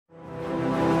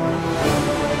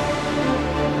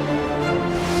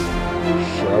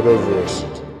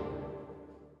Analysed.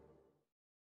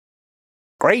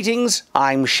 Greetings,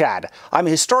 I'm Shad. I'm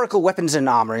a historical weapons and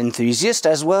armour enthusiast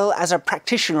as well as a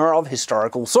practitioner of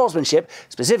historical swordsmanship,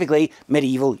 specifically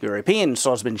medieval European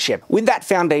swordsmanship. With that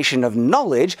foundation of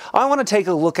knowledge, I want to take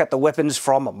a look at the weapons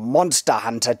from Monster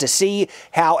Hunter to see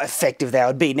how effective they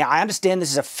would be. Now, I understand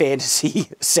this is a fantasy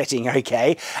setting,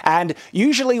 okay? And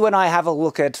usually when I have a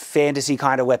look at fantasy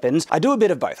kind of weapons, I do a bit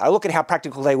of both. I look at how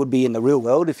practical they would be in the real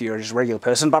world if you're just a regular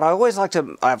person, but I always like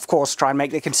to, of course, try and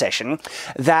make the concession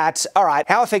that, alright,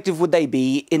 how effective would they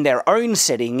be in their own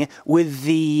setting with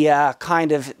the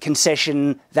kind of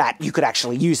concession that you could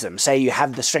actually use them? Say you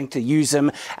have the strength to use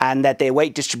them and that their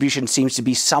weight distribution seems to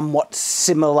be somewhat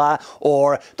similar,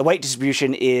 or the weight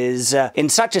distribution is in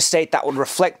such a state that would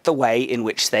reflect the way in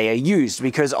which they are used.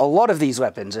 Because a lot of these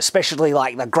weapons, especially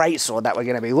like the greatsword that we're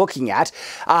going to be looking at,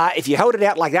 if you held it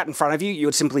out like that in front of you, you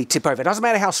would simply tip over. It doesn't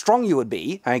matter how strong you would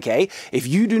be, okay? If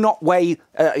you do not weigh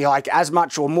like as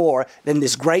much or more than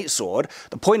this greatsword,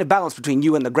 the point of balance between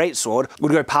you and the greatsword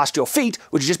would go past your feet,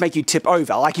 which would just make you tip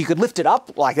over. Like, you could lift it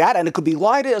up like that, and it could be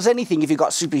light as anything if you've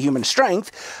got superhuman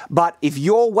strength, but if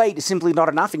your weight is simply not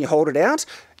enough and you hold it out,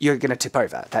 you're going to tip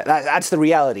over. That's the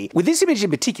reality. With this image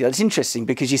in particular, it's interesting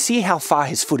because you see how far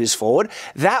his foot is forward.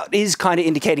 That is kind of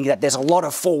indicating that there's a lot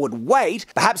of forward weight,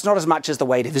 perhaps not as much as the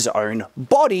weight of his own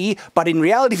body, but in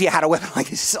reality, if you had a weapon like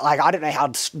this, like, I don't know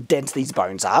how dense these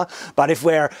bones are, but if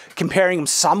we're comparing them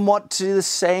somewhat to the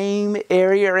same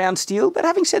area around steel, but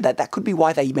having said that, that could be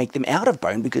why they make them out of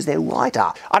bone, because they're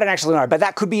lighter. I don't actually know, but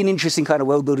that could be an interesting kind of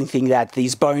world-building thing, that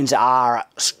these bones are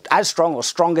as strong or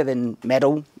stronger than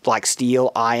metal, like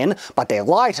steel, iron, but they're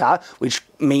lighter, which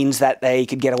means that they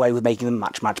could get away with making them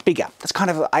much, much bigger. That's kind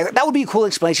of, that would be a cool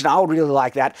explanation. I would really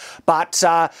like that, but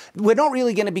we're not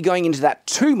really going to be going into that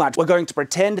too much. We're going to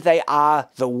pretend they are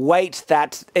the weight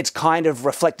that it's kind of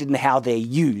reflected in how they're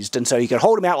used, and so you can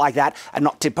hold them out like that and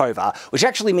not tip over, which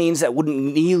actually means that it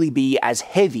wouldn't nearly be as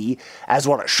heavy as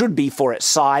what it should be for its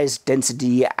size,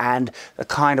 density, and the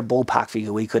kind of ballpark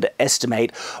figure we could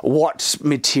estimate what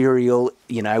material,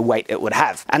 you know, weight it would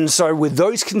have. And so with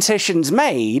those concessions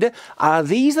made, are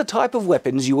these the type of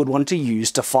weapons you would want to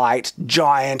use to fight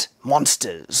giant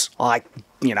monsters? Like,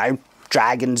 you know,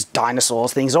 dragons,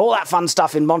 dinosaurs, things, all that fun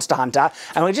stuff in Monster Hunter.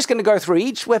 And we're just going to go through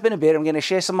each weapon a bit. I'm going to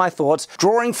share some of my thoughts,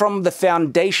 drawing from the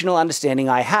foundational understanding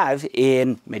I have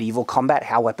in medieval combat,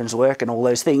 how weapons work and all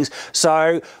those things.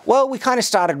 So, well, we kind of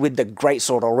started with the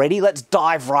greatsword already. Let's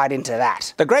dive right into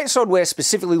that. The greatsword we're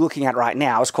specifically looking at right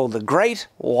now is called the Great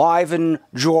Wyvern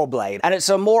Jawblade, and it's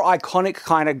a more iconic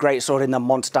kind of greatsword in the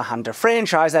Monster Hunter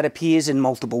franchise that appears in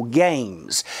multiple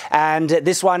games. And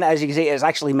this one, as you can see, is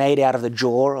actually made out of the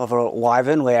jaw of a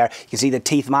wyvern, where you can see the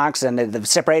teeth marks, and they've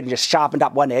separated and just sharpened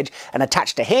up one edge and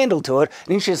attached a handle to it.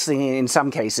 And interestingly, in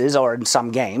some cases, or in some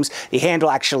games, the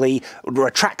handle actually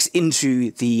retracts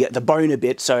into the bone a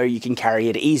bit so you can carry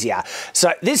it easier.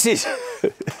 So this is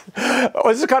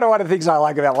this is kind of one of the things I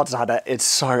like about Monster Hunter. It's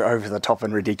so over the top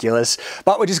and ridiculous,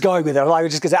 but we're just going with it. Like, we're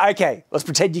just going to say, okay, let's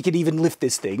pretend you can even lift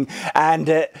this thing,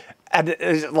 and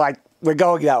like, we're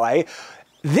going that way.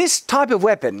 This type of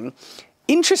weapon,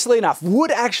 interestingly enough,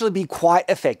 would actually be quite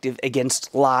effective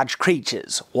against large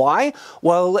creatures. Why?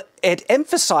 Well, it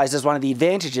emphasizes one of the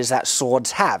advantages that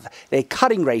swords have, their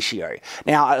cutting ratio.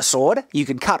 Now, a sword, you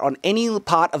can cut on any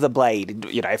part of the blade,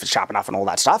 you know, if it's sharp enough and all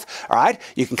that stuff, all right?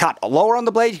 You can cut lower on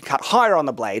the blade, you can cut higher on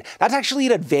the blade. That's actually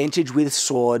an advantage with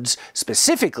swords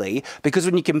specifically, because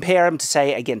when you compare them to,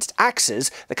 say, against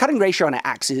axes, the cutting ratio on an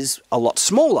axe is a lot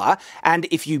smaller, and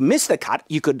if you miss the cut,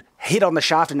 you could hit on the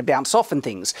shaft and bounce off and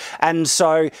things. And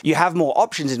so you have more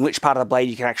options in which part of the blade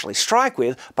you can actually strike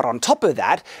with, but on top of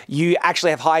that, you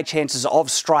actually have high chances of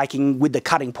striking with the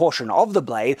cutting portion of the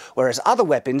blade, whereas other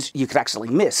weapons, you could actually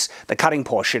miss the cutting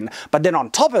portion. But then on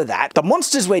top of that, the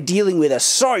monsters we're dealing with are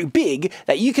so big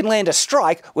that you can land a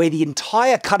strike where the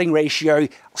entire cutting ratio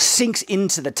sinks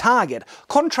into the target.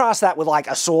 Contrast that with like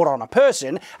a sword on a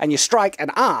person, and you strike an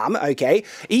arm, okay?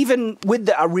 Even with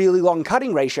a really long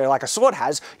cutting ratio like a sword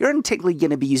has, you're not technically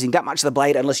going to be using that much of the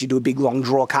blade unless you do a big long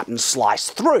draw cut and slice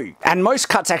through. And most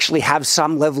cuts actually have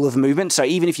some level of movement, so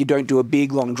even if you don't do a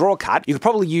big long draw cut, you could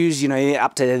probably use, you know,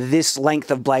 up to this length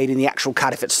of blade in the actual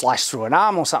cut if it's sliced through an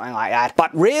arm or something like that.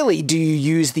 But rarely do you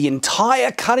use the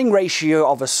entire cutting ratio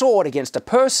of a sword against a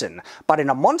person. But in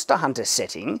a Monster Hunter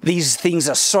setting, these things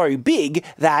are so big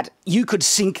that you could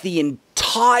sink the entire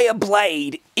entire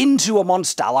blade into a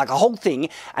monster, like a whole thing,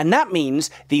 and that means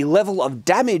the level of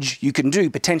damage you can do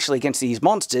potentially against these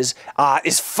monsters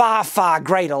is far, far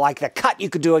greater. Like the cut you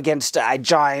could do against a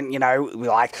giant, you know,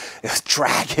 like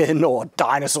dragon or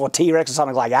dinosaur T-Rex or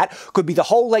something like that, could be the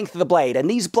whole length of the blade, and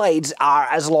these blades are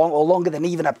as long or longer than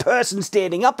even a person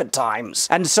standing up at times.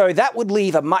 And so that would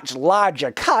leave a much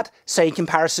larger cut, say in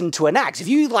comparison to an axe. If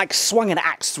you like swung an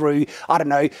axe through, I don't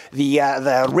know,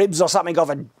 the ribs or something of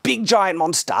a big giant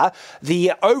monster,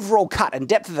 the overall cut and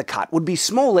depth of the cut would be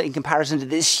smaller in comparison to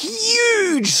this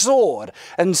huge sword.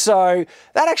 And so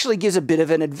that actually gives a bit of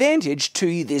an advantage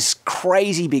to this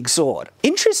crazy big sword.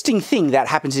 Interesting thing that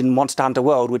happens in Monster Hunter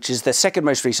World, which is the second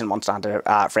most recent Monster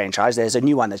Hunter franchise, there's a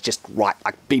new one that's just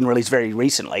been released very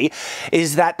recently,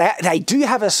 is that they do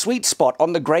have a sweet spot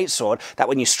on the greatsword that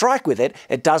when you strike with it,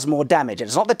 it does more damage. And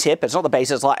it's not the tip, it's not the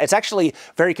base, it's actually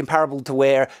very comparable to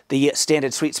where the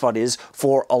standard sweet spot is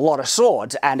for a lot of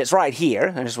swords, and it's right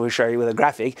here, and just will show you with a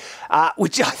graphic,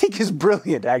 which I think is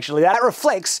brilliant, actually. That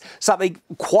reflects something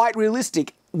quite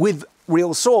realistic with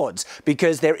real swords,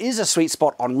 because there is a sweet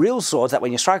spot on real swords that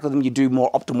when you strike with them, you do more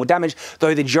optimal damage,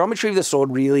 though the geometry of the sword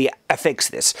really affects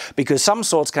this, because some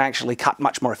swords can actually cut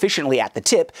much more efficiently at the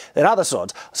tip than other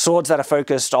swords. Swords that are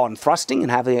focused on thrusting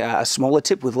and having a smaller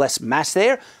tip with less mass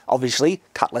there, obviously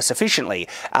cut less efficiently,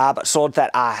 but swords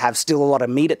that have still a lot of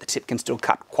meat at the tip can still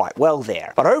cut quite well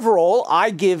there. But overall,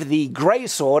 I give the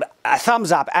greatsword a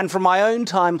thumbs up, and from my own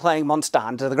time playing Monster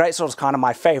Hunter, the greatsword is kind of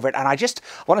my favorite, and I just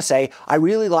want to say, I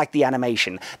really like the animation.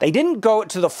 They didn't go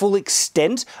to the full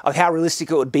extent of how realistic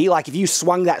it would be, like if you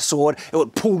swung that sword, it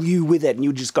would pull you with it and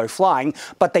you'd just go flying,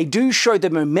 but they do show the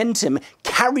momentum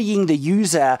carrying the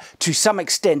user to some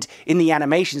extent in the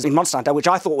animations in Monster Hunter, which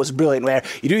I thought was brilliant, where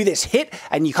you do this hit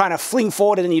and you kind of fling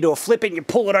forward and then you do a flip and you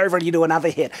pull it over and you do another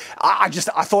hit. I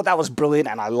thought that was brilliant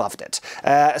and I loved it.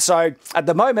 So at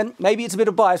the moment, maybe it's a bit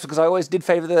of bias because I always did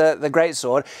favor the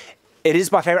greatsword. It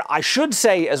is my favorite. I should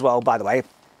say as well, by the way,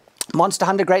 Monster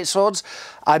Hunter greatswords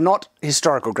are not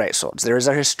historical greatswords. There is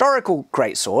a historical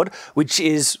greatsword, which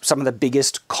is some of the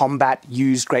biggest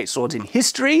combat-used greatswords in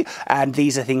history, and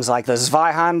these are things like the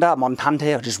Zweihander,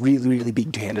 Montante, or just really, really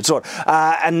big two-handed sword.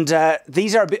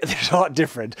 These are they're a lot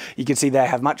different. You can see they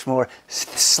have much more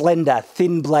slender,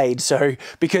 thin blades, so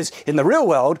because in the real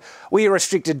world, we are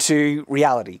restricted to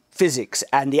reality, physics,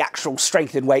 and the actual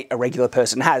strength and weight a regular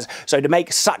person has. So to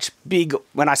make such big,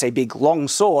 when I say big, long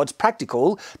swords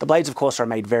practical, the blades, of course, are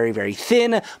made very, very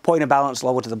thin, point of balance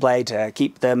lower to the blade to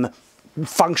keep them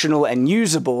functional and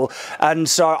usable. And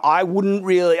so I wouldn't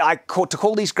really, to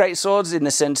call these great swords in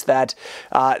the sense that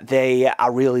they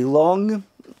are really long.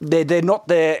 They're not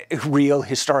the real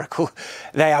historical.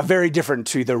 They are very different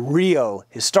to the real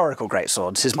historical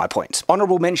greatswords, is my point.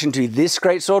 Honorable mention to this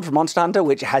greatsword from Monster Hunter,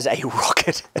 which has a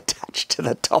rocket attached to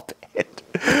the top end.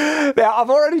 Now, I've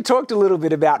already talked a little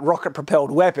bit about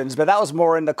rocket-propelled weapons, but that was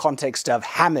more in the context of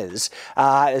hammers.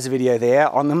 There's a video there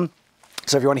on them.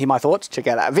 So if you want to hear my thoughts, check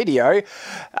out that video,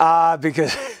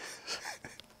 because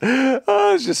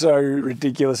it's just so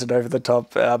ridiculous and over the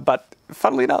top, but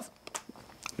funnily enough,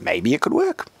 maybe it could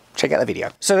work. Check out the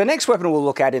video. So the next weapon we'll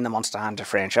look at in the Monster Hunter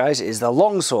franchise is the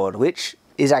longsword, which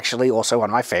is actually also one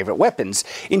of my favorite weapons.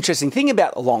 Interesting thing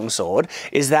about the longsword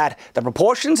is that the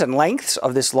proportions and lengths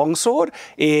of this longsword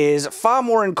is far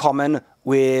more in common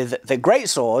with the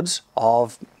greatswords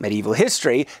of medieval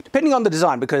history, depending on the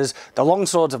design, because the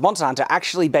longswords of Monster Hunter are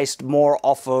actually based more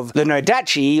off of the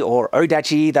Nodachi or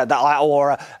Odachi,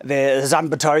 or the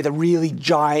Zanbato, the really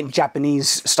giant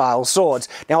Japanese-style swords.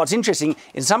 Now, what's interesting,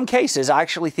 in some cases, I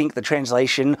actually think the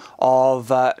translation of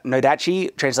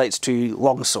Nodachi translates to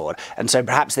longsword, and so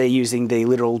perhaps they're using the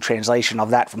literal translation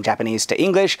of that from Japanese to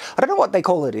English. I don't know what they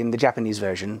call it in the Japanese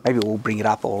version. Maybe we'll bring it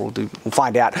up, or we'll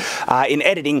find out in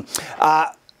editing.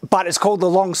 But it's called the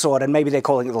longsword, and maybe they're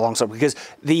calling it the longsword because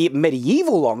the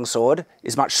medieval longsword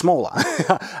is much smaller.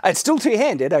 It's still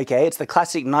two-handed, okay? It's the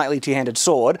classic knightly two-handed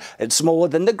sword. It's smaller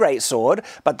than the greatsword,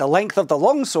 but the length of the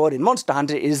longsword in Monster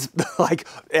Hunter is like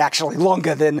actually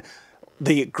longer than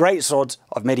the greatswords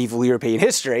of medieval European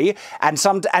history, and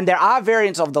there are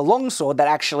variants of the longsword that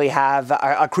actually have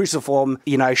a cruciform,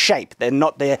 shape. They're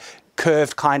not the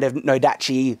curved kind of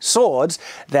Nodachi swords.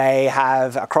 They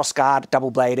have a crossguard,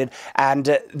 double-bladed,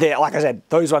 and they're, like I said,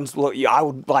 those ones, look,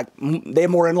 they're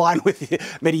more in line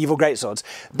with medieval greatswords.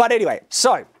 But anyway,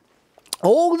 so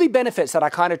all the benefits that I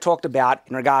kind of talked about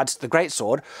in regards to the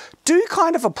greatsword do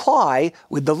kind of apply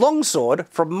with the longsword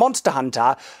from Monster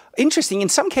Hunter. Interesting, in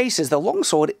some cases, the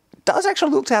longsword does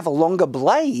actually look to have a longer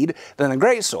blade than the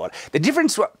greatsword. The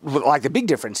difference, like the big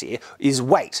difference here, is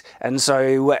weight. And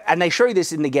so, and they show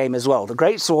this in the game as well. The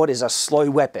greatsword is a slow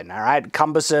weapon, all right?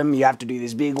 Cumbersome, you have to do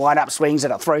these big wind-up swings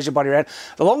and it throws your body around.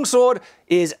 The longsword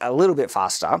is a little bit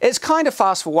faster. It's kind of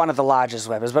fast for one of the largest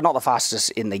weapons, but not the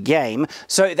fastest in the game.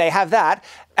 So they have that.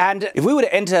 And if we were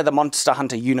to enter the Monster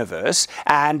Hunter universe,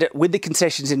 and with the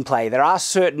concessions in play, there are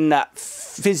certain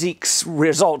physics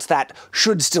results that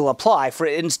should still apply. For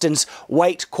instance,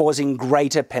 weight causing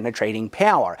greater penetrating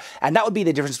power. And that would be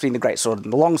the difference between the greatsword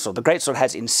and the longsword. The greatsword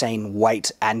has insane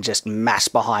weight and just mass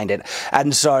behind it.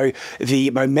 And so the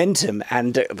momentum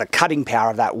and the cutting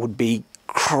power of that would be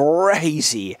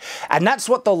crazy. And that's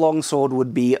what the longsword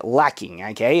would be lacking,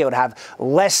 okay? It would have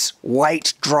less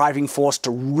weight driving force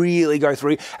to really go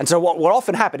through. And so what would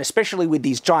often happen, especially with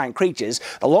these giant creatures,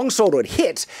 the longsword would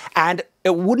hit and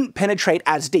it wouldn't penetrate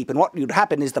as deep. And what would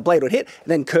happen is the blade would hit,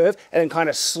 and then curve, and then kind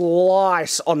of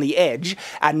slice on the edge,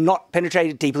 and not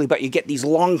penetrate it deeply, but you get these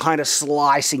long kind of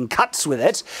slicing cuts with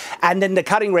it. And then the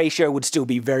cutting ratio would still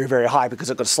be very, very high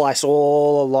because it could slice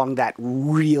all along that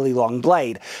really long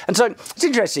blade. And so it's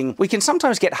interesting, we can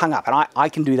sometimes get hung up, and I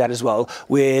can do that as well,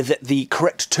 with the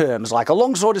correct terms, like a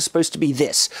longsword is supposed to be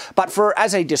this. But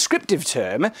as a descriptive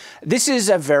term, this is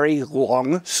a very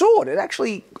long sword. It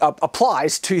actually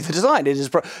applies to the design. It is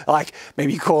like,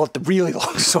 maybe you call it the really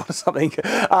long sword or something.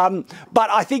 But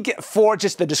I think for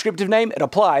just the descriptive name, it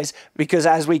applies because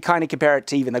as we kind of compare it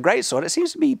to even the greatsword, it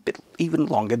seems to be a bit even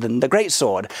longer than the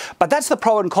greatsword. But that's the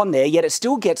pro and con there, yet it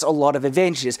still gets a lot of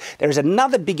advantages. There is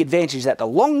another big advantage that the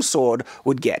longsword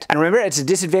would get. And remember, it's a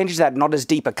disadvantage that not as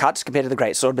deep a cuts compared to the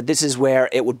greatsword, but this is where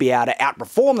it would be able to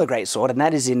outperform the greatsword, and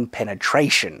that is in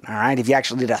penetration, all right? If you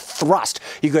actually did a thrust,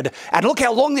 you could, and look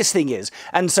how long this thing is.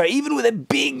 And so even with a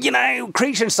big, you know,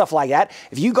 creature and stuff like that,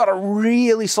 if you got a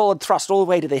really solid thrust all the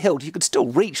way to the hilt, you could still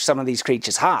reach some of these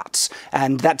creatures' hearts.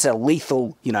 And that's a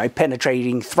lethal, you know,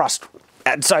 penetrating thrust.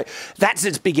 And so that's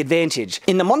its big advantage.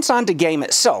 In the Monster Hunter game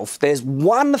itself, there's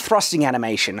one thrusting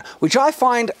animation, which I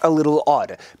find a little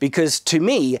odd, because to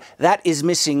me, that is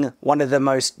missing one of the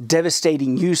most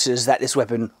devastating uses that this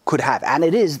weapon could have. And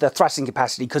it is the thrusting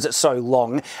capacity because it's so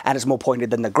long and it's more pointed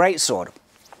than the greatsword.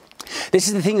 This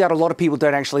is the thing that a lot of people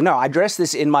don't actually know. I addressed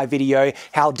this in my video,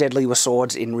 How Deadly Were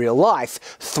Swords in Real Life.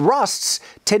 Thrusts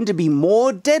tend to be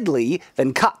more deadly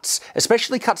than cuts,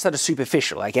 especially cuts that are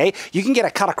superficial, okay? You can get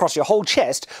a cut across your whole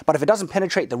chest, but if it doesn't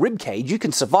penetrate the rib cage, you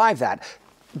can survive that,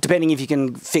 depending if you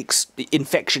can fix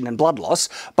infection and blood loss.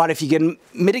 But if you can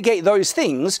mitigate those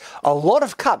things, a lot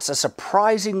of cuts are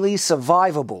surprisingly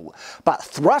survivable. But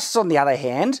thrusts, on the other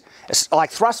hand, like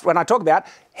thrust, when I talk about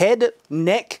head,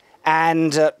 neck,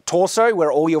 and torso,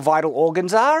 where all your vital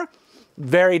organs are,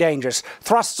 very dangerous.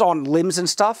 Thrusts on limbs and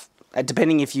stuff,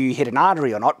 depending if you hit an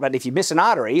artery or not, but if you miss an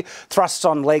artery, thrusts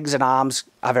on legs and arms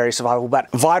are very survivable. But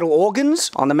vital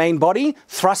organs on the main body,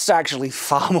 thrusts are actually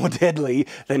far more deadly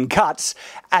than cuts.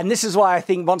 And this is why I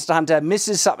think Monster Hunter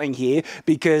misses something here,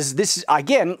 because this,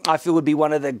 again, I feel would be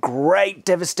one of the great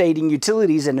devastating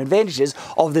utilities and advantages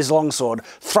of this longsword.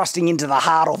 Thrusting into the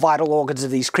heart or vital organs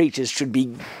of these creatures should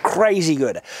be crazy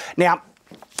good. Now,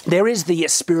 there is the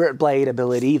Spirit Blade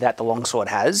ability that the longsword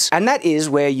has, and that is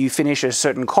where you finish a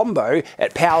certain combo,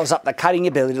 it powers up the cutting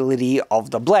ability of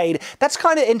the blade. That's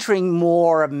kind of entering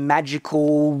more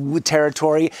magical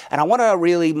territory, and I want to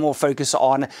really more focus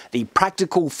on the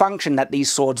practical function that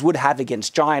these swords would have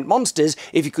against giant monsters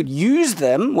if you could use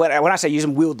them, when I say use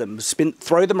them, wield them,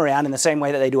 throw them around in the same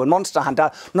way that they do in Monster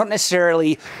Hunter, not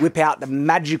necessarily whip out the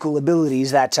magical abilities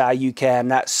that you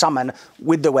can summon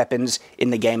with the weapons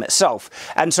in the game itself.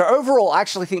 And so overall, I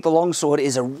actually think the longsword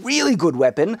is a really good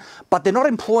weapon, but they're not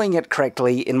employing it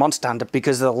correctly in Monster Hunter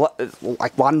because of the,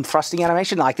 like one thrusting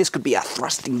animation. Like this could be a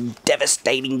thrusting,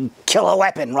 devastating killer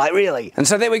weapon, right? Really. And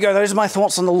so there we go. Those are my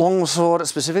thoughts on the longsword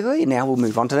specifically. Now we'll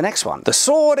move on to the next one. The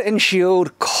sword and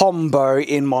shield combo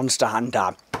in Monster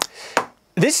Hunter.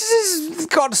 This has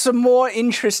got some more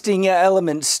interesting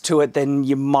elements to it than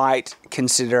you might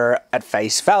consider at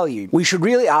face value. We should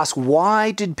really ask,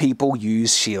 why did people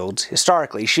use shields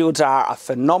historically? Shields are a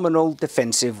phenomenal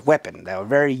defensive weapon. They were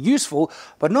very useful,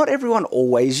 but not everyone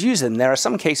always used them. There are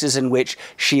some cases in which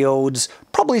shields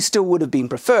probably still would have been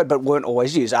preferred, but weren't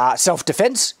always used.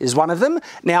 Self-defense is one of them.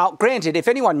 Now, granted, if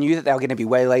anyone knew that they were going to be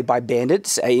waylaid by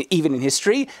bandits, even in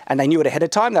history, and they knew it ahead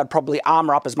of time, they'd probably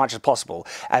armor up as much as possible.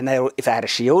 And if they had a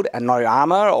shield and no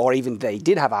armor, or even they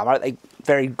did have armor,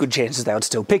 very good chances they would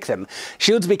still pick them.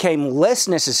 Shields became less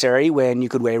necessary when you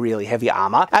could wear really heavy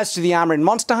armor. As to the armor in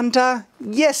Monster Hunter,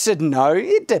 yes and no,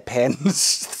 it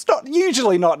depends. It's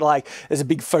usually not like there's a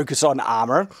big focus on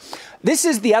armor. this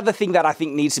is the other thing that I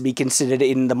think needs to be considered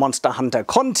in the Monster Hunter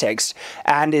context,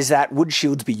 and is that would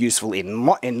shields be useful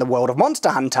in the world of Monster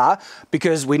Hunter?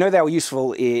 Because we know they were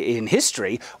useful in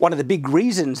history. One of the big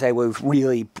reasons they were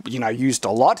really, used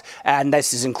a lot, and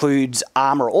this includes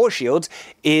armor or shields,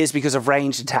 is because of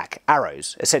ranged attack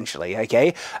arrows, essentially,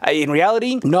 okay? In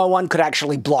reality, no one could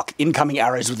actually block incoming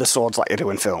arrows with the swords like they do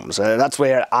in films. That's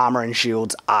where armor and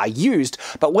shields are used.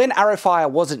 But when arrow fire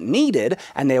wasn't needed,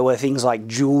 and there were things like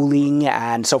dueling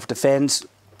and self-defense,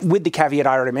 with the caveat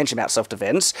I already mentioned about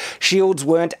self-defense, shields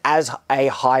weren't as a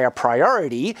higher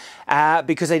priority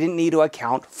because they didn't need to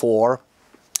account for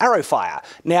arrow fire.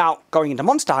 Now, going into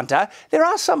Monster Hunter, there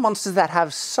are some monsters that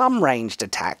have some ranged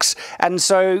attacks, and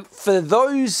so for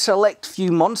those select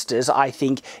few monsters, I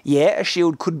think, yeah, a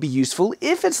shield could be useful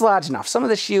if it's large enough. Some of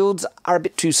the shields are a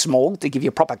bit too small to give you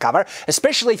proper cover,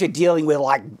 especially if you're dealing with,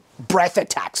 like, breath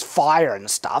attacks, fire and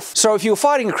stuff. So if you're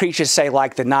fighting a creature, say,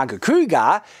 like the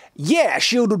Nagakuga, yeah, a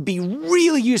shield would be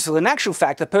really useful. In actual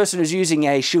fact, the person who's using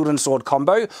a shield and sword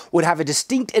combo would have a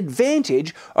distinct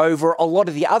advantage over a lot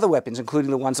of the other weapons,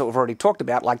 including the ones that we've already talked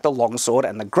about, like the longsword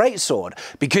and the greatsword,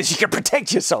 because you can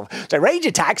protect yourself. So range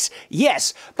attacks,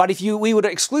 yes, but if we were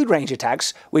to exclude range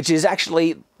attacks, which is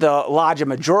actually the larger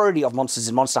majority of monsters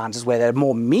in Monster Hunters where they're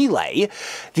more melee,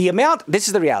 this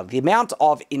is the reality, the amount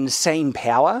of insane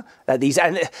power that these,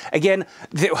 and again,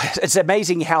 it's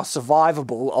amazing how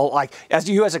survivable, or like, as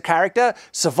a character,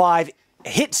 survive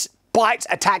hits, bites,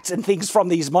 attacks, and things from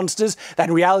these monsters that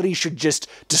in reality should just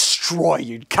destroy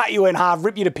you, cut you in half,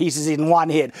 rip you to pieces in one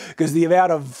hit, because the amount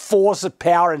of force, of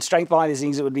power, and strength behind these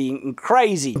things, it would be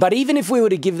crazy. But even if we were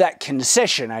to give that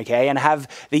concession, okay, and have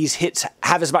these hits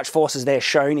have as much force as they're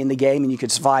shown in the game, and you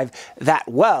could survive that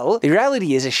well, the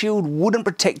reality is a shield wouldn't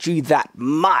protect you that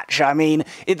much. I mean,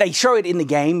 they show it in the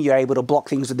game, you're able to block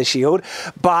things with the shield,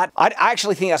 but I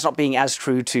actually think that's not being as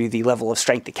true to the level of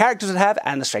strength the characters would have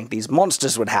and the strength these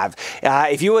monsters would have.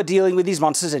 If you were dealing with these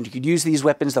monsters and you could use these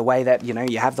weapons the way that,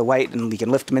 you have the weight and you can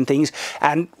lift them and things,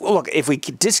 and look, if we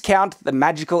could discount the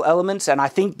magical elements, and I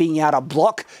think being able to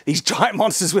block these giant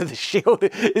monsters with a shield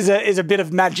is a bit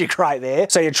of magic right there.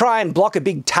 So you try and block a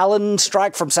big talon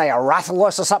strike from, say, a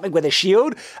Rathalos or something with a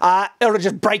shield, it'll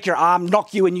just break your arm,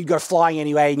 knock you, and you go flying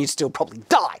anyway, and you'd still probably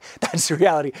die. That's the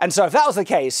reality. And so if that was the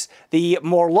case, the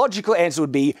more logical answer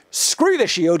would be, screw the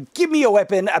shield, give me a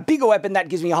weapon, a bigger weapon that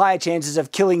gives me higher chances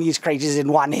of killing these creatures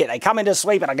in one hit. They come into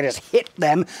sweep and I can just hit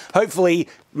them, hopefully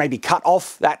maybe cut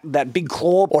off that big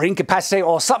claw or incapacitate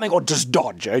or something, or just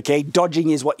dodge, okay? Dodging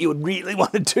is what you would really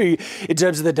want to do in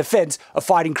terms of the defense of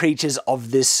fighting creatures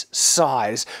of this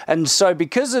size. And so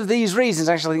because of these reasons,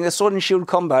 actually, I think the sword and shield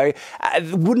combo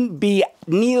wouldn't be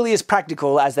nearly as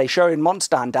practical as they show in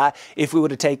Monster Hunter if we were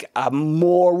to take a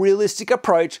more realistic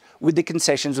approach with the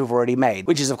concessions we've already made,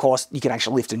 which is, of course, you can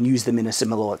actually lift and use them in a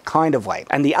similar kind of way.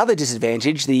 And the other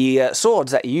disadvantage, the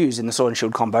swords that you use in the sword and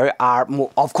shield combo are,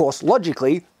 more, of course,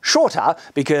 logically shorter,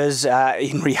 because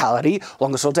in reality,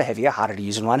 longer swords are heavier, harder to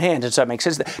use in one hand, and so it makes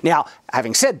sense. Now,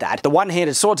 having said that, the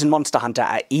one-handed swords in Monster Hunter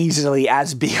are easily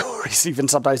as big, or even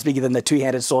sometimes bigger than the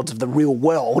two-handed swords of the real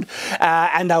world,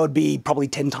 and they would be probably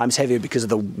 10 times heavier because of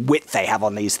the width they have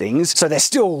on these things. So they're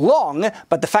still long,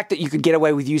 but the fact that you could get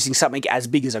away with using something as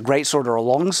big as a greatsword or a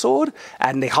longsword,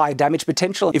 and the higher damage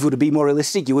potential, if it were to be more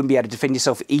realistic, you wouldn't be able to defend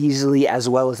yourself easily as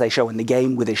well as they show in the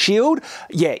game with a shield.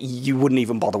 Yeah, you wouldn't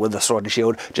even bother with a sword and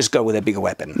shield, just go with a bigger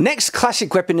weapon. Next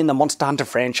classic weapon in the Monster Hunter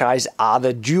franchise are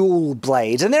the dual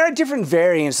blades, and there are different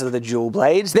variants of the dual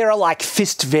blades. There are like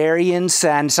fist variants,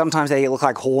 and sometimes they look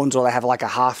like horns, or they have like a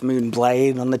half-moon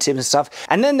blade on the tip and stuff.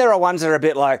 And then there are ones that are a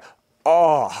bit like,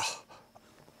 oh,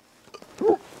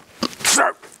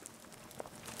 so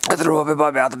I threw up in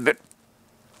my mouth a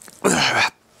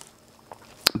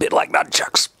bit like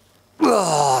nunchucks.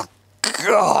 Oh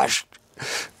gosh,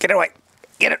 get it away,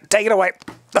 get it, take it away.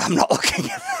 I'm not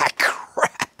looking at that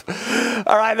crap.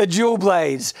 Alright, the dual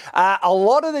blades. A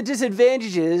lot of the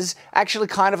disadvantages actually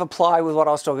kind of apply with what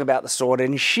I was talking about, the sword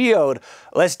and shield.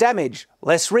 Less damage,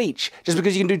 less reach. Just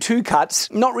because you can do 2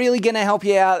 cuts, not really going to help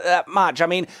you out that much. I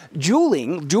mean,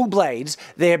 dual blades,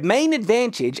 their main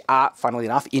advantage are, funnily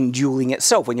enough, in dueling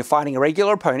itself. When you're fighting a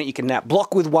regular opponent, you can now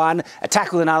block with one,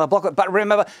 attack with another, block with, but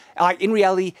remember, in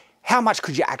reality, how much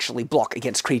could you actually block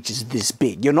against creatures this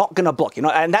big? You're not going to block,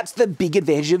 and that's the big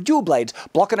advantage of dual blades.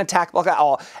 Block and attack,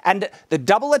 and the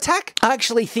double attack, I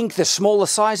actually think the smaller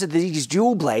size of these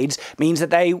dual blades means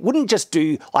that they wouldn't just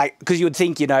do, like, because you would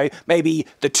think, maybe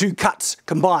the 2 cuts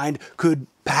combined could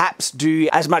perhaps do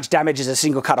as much damage as a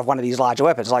single cut of one of these larger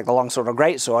weapons, like the longsword or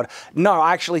greatsword. No,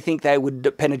 I actually think they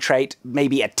would penetrate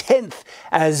maybe a tenth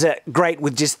as great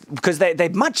with just because they're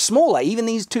much smaller. Even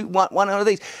these one of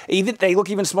these, even they look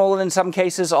even smaller in some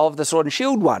cases of the sword and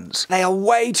shield ones. They are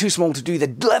way too small to do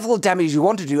the level of damage you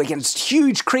want to do against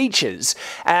huge creatures.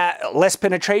 Less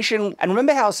penetration, and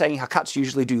remember how I was saying how cuts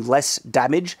usually do less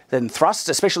damage than thrusts,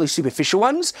 especially superficial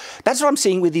ones? That's what I'm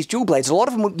seeing with these dual blades. A lot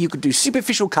of them you could do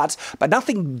superficial cuts, but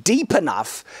nothing deep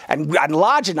enough and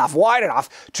large enough, wide enough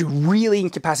to really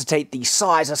incapacitate the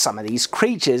size of some of these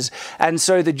creatures. And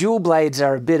so the dual blades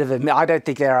are a bit of a, I don't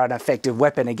think they're an effective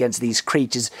weapon against these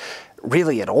creatures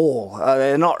really at all.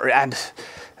 They're not, and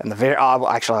the very,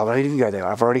 actually I won't even go there.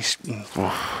 I've already,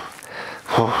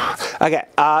 okay,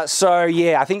 so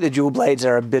yeah, I think the dual blades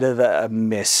are a bit of a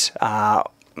miss.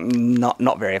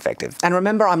 Not very effective. And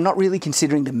remember, I'm not really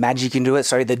considering the magic you can do it.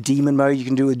 So the demon mode you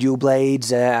can do with dual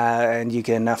blades, and you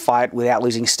can fight without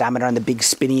losing stamina and the big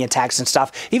spinny attacks and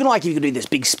stuff. Even like you can do this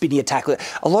big spinny attack with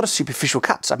a lot of superficial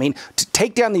cuts. I mean, to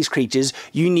take down these creatures,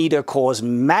 you need to cause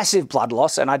massive blood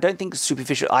loss, and I don't think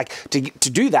superficial, like to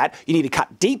do that, you need to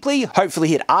cut deeply, hopefully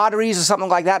hit arteries or something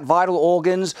like that, vital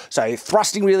organs, so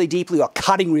thrusting really deeply or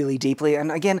cutting really deeply. And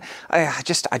again, I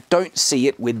don't see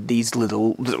it with these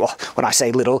little, when I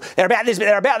say little, they're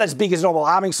about as big as normal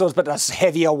arming swords, but that's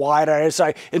heavier, wider.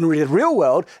 So in the real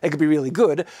world, they could be really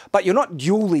good, but you're not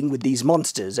dueling with these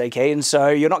monsters, okay? And so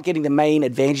you're not getting the main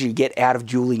advantage you get out of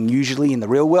dueling usually in the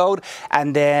real world,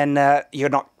 and then you're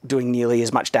not doing nearly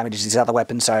as much damage as these other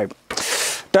weapons, so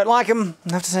don't like them,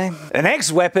 I have to say. The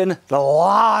next weapon, the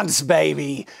lance,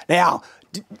 baby. Now,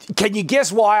 can you guess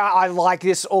why I like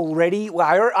this already?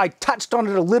 Well, I touched on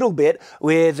it a little bit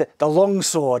with the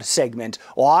longsword segment.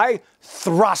 Why?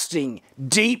 Thrusting,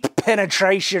 deep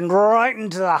penetration right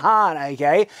into the heart,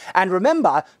 okay? And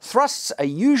remember, thrusts are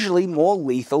usually more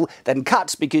lethal than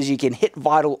cuts because you can hit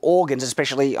vital organs,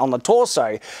 especially on the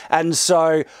torso. And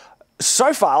so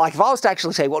far, like if I was to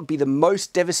actually say what would be the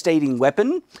most devastating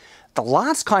weapon, the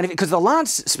lance kind of, because the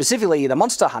lance, specifically the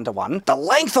Monster Hunter one, the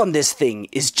length on this thing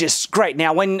is just great.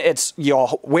 Now, when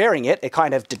you're wearing it, it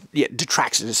kind of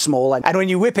detracts, it is small, and when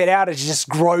you whip it out, it just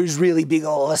grows really big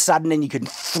all of a sudden, and you can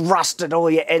thrust at all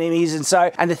your enemies,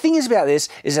 and the thing is about this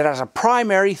is that as a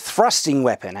primary thrusting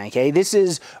weapon, okay, this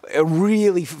is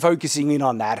really focusing in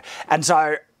on that, and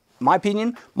so my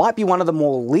opinion, might be one of the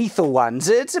more lethal ones.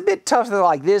 It's a bit tougher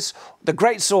like this. The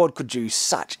greatsword could do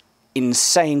such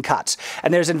insane cuts.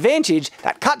 And there's an advantage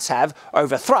that cuts have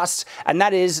over thrusts, and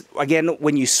that is, again,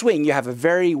 when you swing, you have a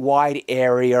very wide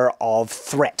area of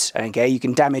threat, okay? You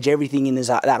can damage everything in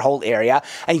that whole area,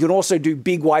 and you can also do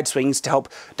big wide swings to help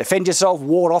defend yourself,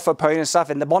 ward off opponents stuff,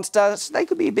 and the monsters, they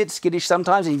could be a bit skittish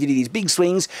sometimes, and if you do these big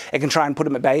swings, it can try and put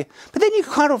them at bay. But then you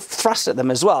can kind of thrust at them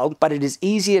as well, but it is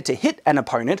easier to hit an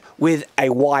opponent with a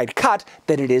wide cut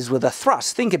than it is with a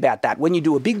thrust. Think about that. When you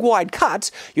do a big wide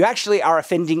cut, you actually are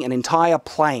offending an entire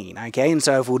plane, okay? And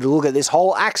so if we were to look at this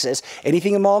whole axis,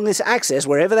 anything along this axis,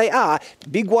 wherever they are,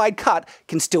 big wide cut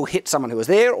can still hit someone who was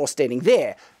there or standing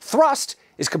there. Thrust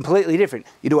is completely different.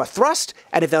 You do a thrust,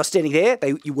 and if they were standing there,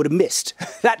 you would have missed.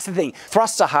 That's the thing.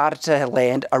 Thrusts are harder to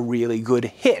land a really good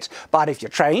hit. But if you're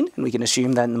trained, and we can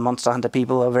assume that the Monster Hunter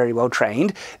people are very well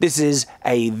trained, this is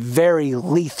a very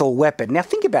lethal weapon. Now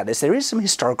think about this. There is some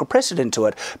historical precedent to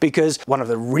it, because one of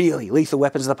the really lethal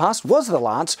weapons of the past was the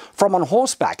lance from on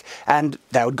horseback, and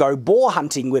they would go boar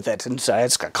hunting with it, and so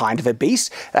it's kind of a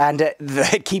beast, and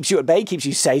it keeps you at bay, keeps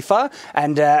you safer,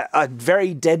 and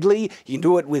very deadly. You can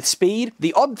do it with speed.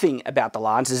 The odd thing about the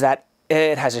lance is that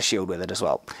it has a shield with it as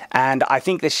well. And I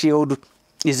think the shield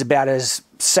is about as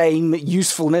same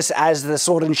usefulness as the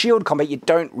sword and shield combat. You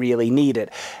don't really need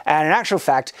it. And in actual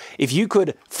fact, if you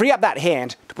could free up that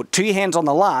hand to put two hands on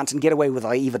the lance and get away with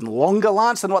an even longer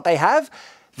lance than what they have,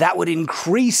 that would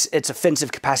increase its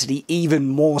offensive capacity even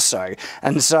more so.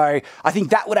 And so I think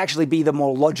that would actually be the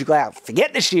more logical out.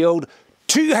 Forget the shield,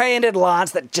 two-handed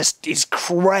lance that just is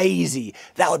crazy.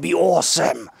 That would be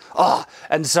awesome. Oh,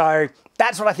 and so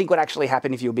that's what I think would actually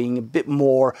happen if you were being a bit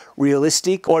more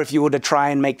realistic, or if you were to try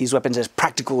and make these weapons as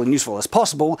practical and useful as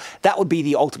possible. That would be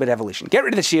the ultimate evolution. Get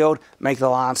rid of the shield, make the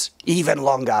lance even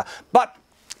longer. But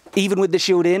even with the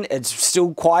shield in, it's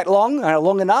still quite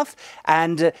long enough,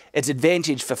 and its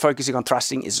advantage for focusing on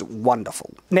thrusting is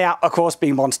wonderful. Now, of course,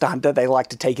 being Monster Hunter, they like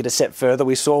to take it a step further.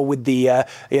 We saw with the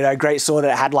great sword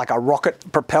that had like a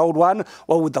rocket-propelled one.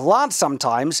 Well, with the lance,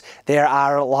 sometimes there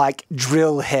are like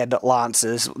drill head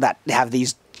lances that have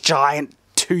these giant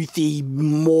toothy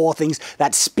maw things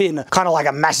that spin kind of like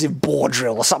a massive bore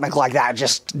drill or something like that.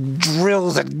 Just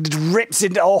drills and rips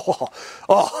into,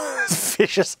 it's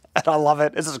vicious, and I love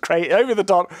it. This is crazy, over the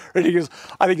top, ridiculous.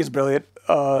 I think it's brilliant.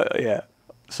 Yeah,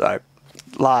 so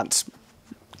lance.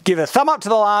 Give a thumb up to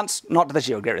the lance, not to the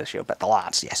shield, get rid of the shield, but the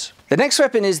lance, yes. The next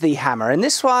weapon is the hammer, and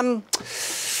this one,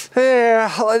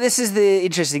 this is the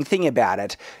interesting thing about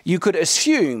it. You could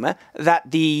assume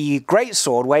that the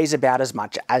greatsword weighs about as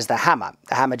much as the hammer.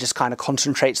 The hammer just kind of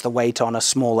concentrates the weight on a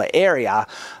smaller area,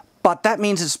 but that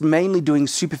means it's mainly doing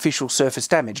superficial surface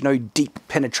damage, no deep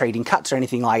penetrating cuts or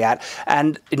anything like that.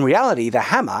 And in reality, the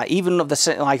hammer, even of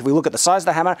the, like if we look at the size of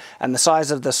the hammer and the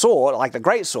size of the sword, like the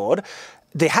greatsword,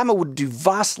 the hammer would do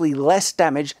vastly less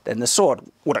damage than the sword.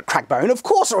 Would it crack bone? Of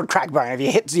course it would crack bone. If you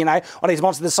hit, one of these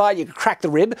monsters to the side, you could crack the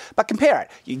rib, but compare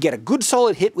it. You get a good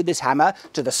solid hit with this hammer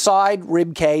to the side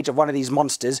rib cage of one of these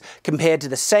monsters compared to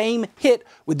the same hit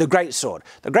with the greatsword.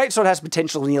 The greatsword has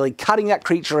potential of nearly cutting that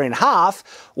creature in half,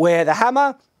 where the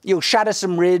hammer, you'll shatter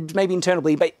some ribs, maybe internal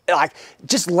bleed, but like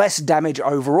just less damage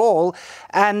overall.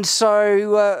 And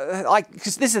so,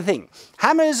 because this is the thing,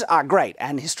 hammers are great,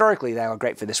 and historically they were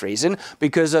great for this reason,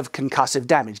 because of concussive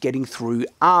damage, getting through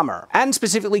armor, and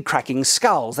specifically cracking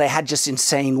skulls. They had just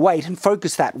insane weight and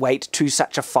focused that weight to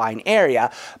such a fine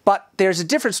area. But there's a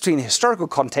difference between the historical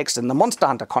context and the Monster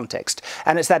Hunter context,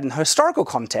 and it's that in historical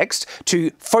context,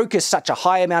 to focus such a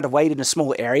high amount of weight in a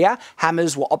small area,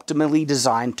 hammers were optimally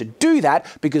designed to do that,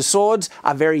 because swords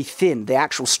are very thin. The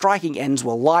actual striking ends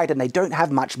were light and they don't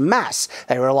have much mass.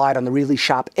 They relied on the really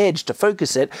sharp edge to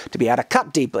focus it, to be able to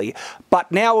cut deeply.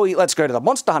 But now let's go to the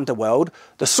Monster Hunter world.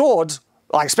 The swords,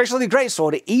 like especially the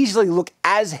greatsword, easily look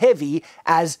as heavy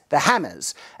as the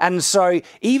hammers. And so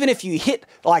even if you hit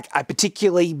like a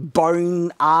particularly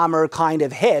bone armor kind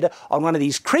of head on one of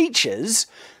these creatures,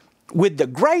 with the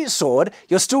greatsword,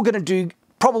 you're still going to do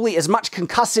probably as much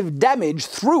concussive damage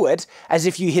through it as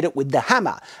if you hit it with the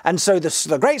hammer. And so the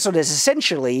greatsword is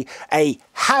essentially a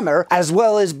hammer, as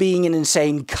well as being an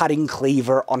insane cutting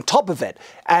cleaver on top of it.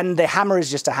 And the hammer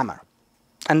is just a hammer.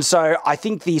 And so I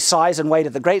think the size and weight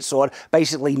of the greatsword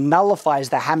basically nullifies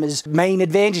the hammer's main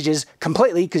advantages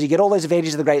completely, because you get all those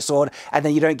advantages of the greatsword, and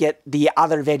then you don't get the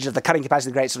other advantage of the cutting capacity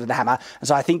of the greatsword of the hammer. And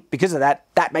so I think because of that,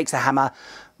 that makes the hammer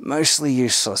mostly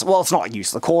useless. Well, it's not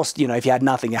useless. Of course, if you had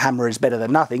nothing, a hammer is better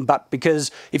than nothing. But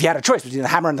because if you had a choice between the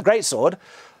hammer and the greatsword,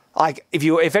 like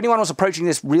if anyone was approaching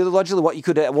this really logically,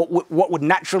 what would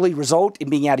naturally result in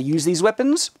being able to use these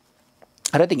weapons,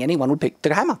 I don't think anyone would pick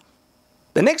the hammer.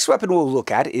 The next weapon we'll look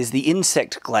at is the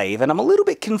insect glaive, and I'm a little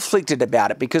bit conflicted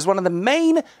about it because one of the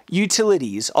main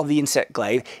utilities of the insect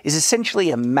glaive is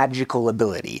essentially a magical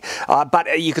ability.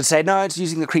 But you could say, no, it's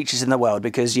using the creatures in the world,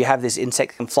 because you have this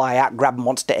insect that can fly out, grab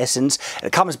monster essence, and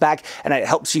it comes back and it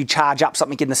helps you charge up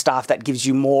something in the staff that gives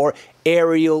you more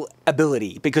aerial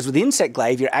ability. Because with the insect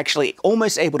glaive, you're actually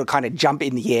almost able to kind of jump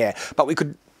in the air, but we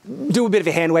could do a bit of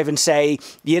a hand wave and say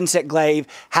the insect glaive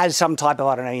has some type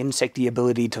of, insecty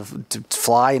ability to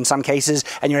fly in some cases,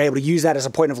 and you're able to use that as a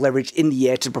point of leverage in the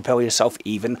air to propel yourself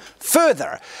even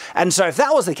further. And so if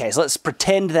that was the case, let's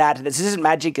pretend that this isn't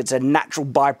magic, it's a natural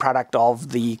byproduct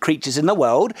of the creatures in the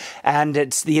world, and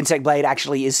the insect blade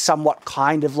actually is somewhat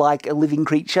kind of like a living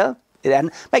creature. And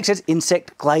makes sense,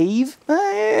 insect glaive,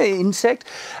 insect.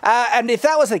 And if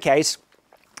that was the case,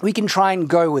 we can try and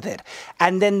go with it.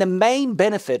 And then the main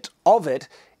benefit of it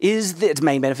is its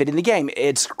main benefit in the game.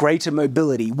 It's greater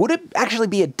mobility. Would it actually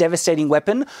be a devastating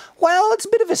weapon? Well, it's a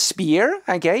bit of a spear,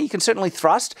 okay? You can certainly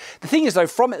thrust. The thing is, though,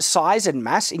 from its size and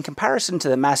mass, in comparison to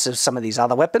the mass of some of these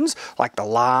other weapons, like the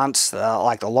lance,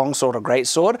 like the longsword or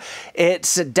greatsword,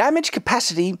 its damage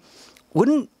capacity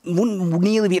wouldn't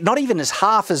nearly be, not even as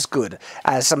half as good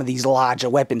as some of these larger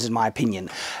weapons, in my opinion.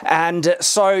 And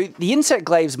so the insect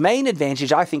glaive's main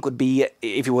advantage, I think, would be,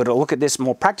 if you were to look at this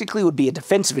more practically, would be a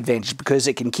defensive advantage, because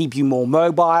it can keep you more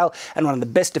mobile, and one of the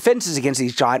best defenses against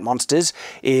these giant monsters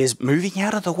is moving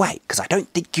out of the way, because I don't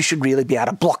think you should really be able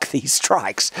to block these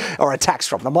strikes or attacks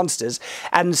from the monsters.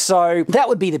 And so that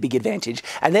would be the big advantage.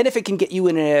 And then if it can get you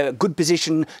in a good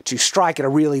position to strike at a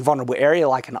really vulnerable area,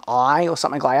 like an eye or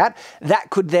something like that, that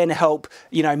could then help,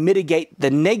 mitigate the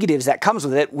negatives that comes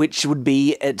with it, which would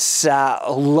be its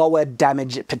lower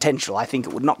damage potential. I think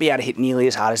it would not be able to hit nearly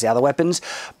as hard as the other weapons,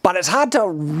 but it's hard to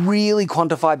really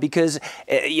quantify because,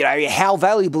 how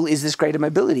valuable is this greater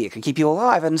mobility? It can keep you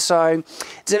alive, and so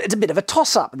it's a bit of a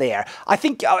toss-up there. I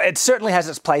think it certainly has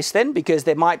its place then, because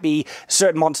there might be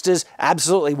certain monsters,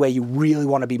 absolutely, where you really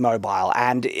want to be mobile,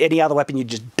 and any other weapon you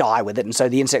just die with it, and so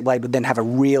the insect blade would then have a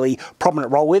really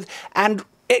prominent role with, and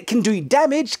it can do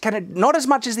damage, not as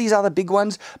much as these other big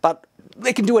ones, but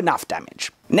they can do enough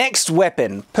damage. Next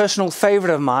weapon, personal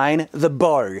favourite of mine, the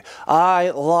bow.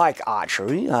 I like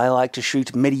archery. I like to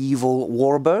shoot medieval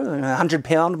war bow, 100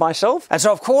 pound myself. And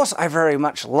so of course I very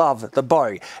much love the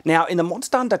bow. Now in the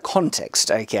Monster Hunter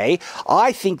context, okay,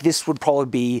 I think this would probably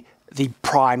be the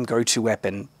prime go-to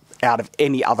weapon out of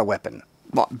any other weapon.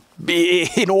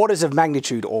 In orders of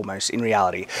magnitude almost, in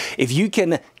reality. If you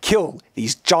can kill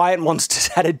these giant monsters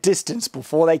at a distance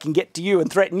before they can get to you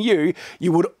and threaten you,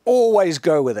 you would always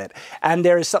go with it. And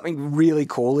there is something really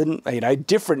cool and, you know,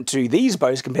 different to these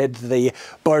bows compared to the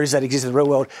bows that exist in the real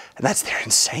world, and that's their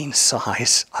insane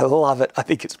size. I love it. I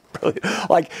think it's brilliant.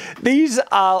 Like, these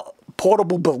are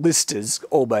portable ballistas,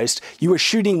 almost. You are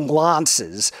shooting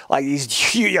lances, like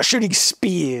these, you're shooting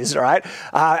spears, right,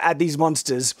 at these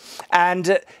monsters.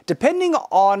 And depending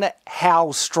on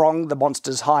how strong the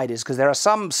monster's hide is, because there are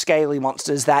some scaly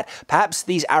monsters that perhaps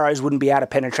these arrows wouldn't be able to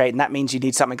penetrate, and that means you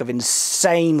need something of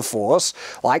insane force,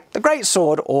 like the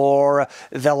Greatsword or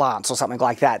the Lance or something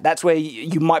like that. That's where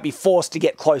you might be forced to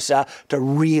get closer to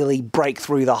really break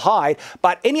through the hide.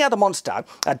 But any other monster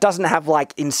that doesn't have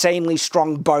like insanely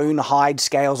strong bone, hide,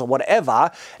 scales or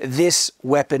whatever, this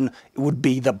weapon would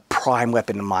be the prime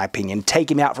weapon in my opinion. Take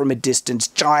him out from a distance,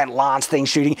 giant lance thing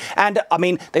shooting, and I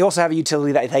mean they also have a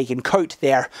utility that they can coat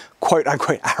their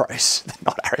quote-unquote arrows,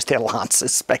 not arrows, they're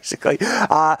lances basically,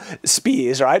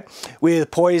 spears, right,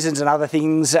 with poisons and other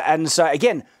things. And so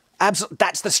again,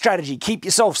 that's the strategy. Keep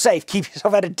yourself safe, keep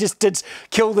yourself at a distance,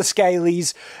 kill the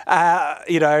scalies,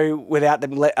 you know, without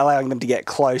them allowing them to get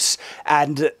close.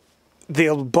 And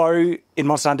the bow in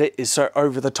Monster Hunter is so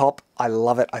over the top. I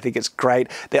love it. I think it's great.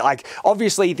 They're like,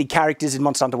 obviously the characters in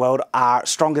Monster Hunter World are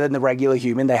stronger than the regular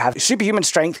human. They have superhuman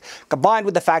strength combined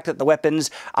with the fact that the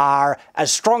weapons are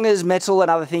as strong as metal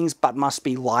and other things, but must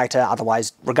be lighter.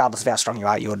 Otherwise, regardless of how strong you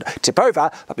are, you would tip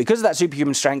over. But because of that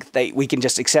superhuman strength, we can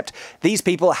just accept these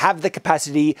people have the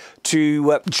capacity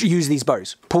to use these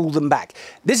bows, pull them back.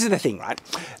 This is the thing, right?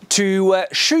 To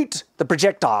shoot the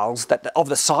projectiles of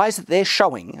the size that they're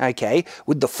showing, okay,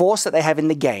 with the force that they have in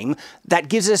the game, that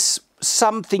gives us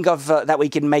something of that we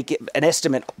can make an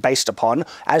estimate based upon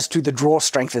as to the draw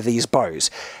strength of these bows.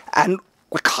 And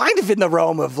we're kind of in the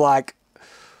realm of like,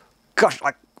 gosh,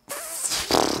 like,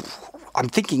 I'm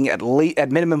thinking at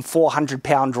minimum 400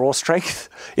 pound draw strength,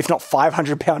 if not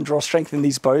 500 pound draw strength in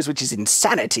these bows, which is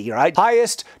insanity, right?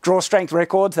 Highest draw strength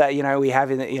records that, you know, we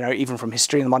have in, you know, even from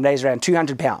history in the modern days, around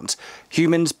 200 pounds.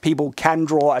 Humans, people can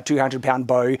draw a 200 pound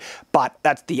bow, but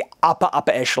that's the upper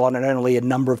echelon, and only a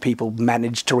number of people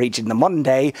managed to reach in the modern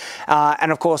day.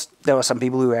 And of course, there were some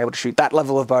people who were able to shoot that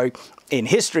level of bow in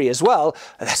history as well.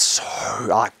 That's so,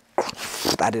 like,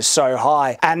 that is so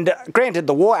high. And granted,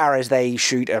 the war arrows they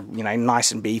shoot are, you know,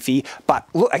 nice and beefy, but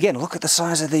look, again, look at the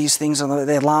size of these things on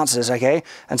their lances, okay?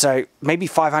 And so maybe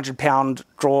 500 pound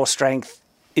draw strength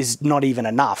is not even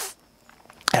enough.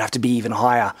 It'd have to be even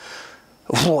higher.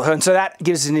 And so that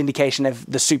gives us an indication of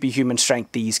the superhuman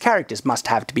strength these characters must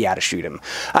have to be able to shoot them.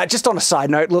 Just on a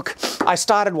side note, look, I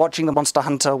started watching the Monster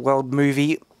Hunter World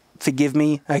movie. Forgive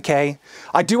me, okay?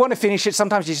 I do want to finish it.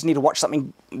 Sometimes you just need to watch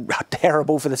something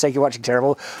terrible for the sake of watching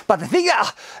terrible. But the thing,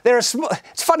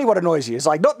 it's funny what annoys you. It's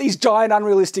like, not these giant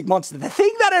unrealistic monsters. The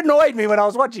thing that annoyed me when I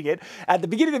was watching it, at the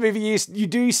beginning of the movie, you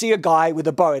do see a guy with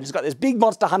a bow, and he's got this big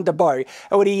Monster Hunter bow,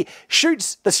 and when he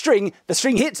shoots the string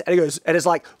hits, and it goes, and it's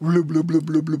like, blub, blub, blub,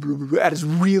 blub, blub, blub, and it's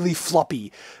really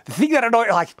floppy. The thing that annoyed,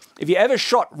 like, if you ever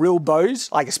shot real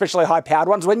bows, like especially high-powered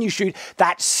ones, when you shoot,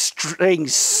 that string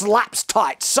slaps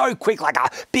tight so quick, like a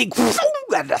big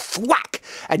and a thwack,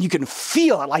 and you can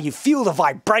feel it, like you feel the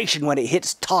vibration when it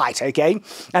hits tight, okay?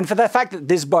 And for the fact that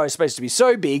this bow is supposed to be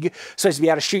so big, supposed to be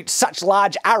able to shoot such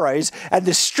large arrows, and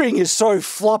the string is so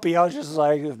floppy, I was just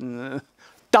like,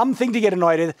 dumb thing to get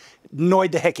annoyed with,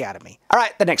 annoyed the heck out of me. All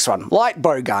right, the next one, light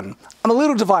bow gun. I'm a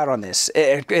little divided on this.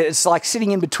 It's like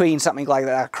sitting in between something like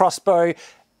a crossbow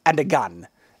and a gun,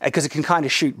 because it can kind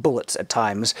of shoot bullets at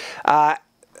times.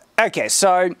 Okay,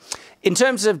 so in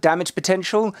terms of damage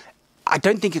potential, I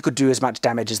don't think it could do as much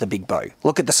damage as the big bow.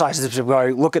 Look at the size of the bow,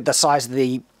 look at the size of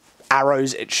the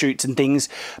arrows it shoots and things.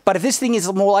 But if this thing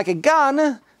is more like a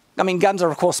gun, I mean, guns are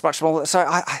of course much smaller, so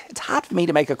it's hard for me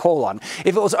to make a call on.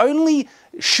 If it was only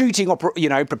shooting or, you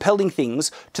know, propelling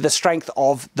things to the strength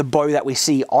of the bow that we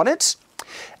see on it,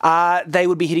 they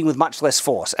would be hitting with much less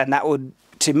force, and that would,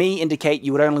 to me, indicate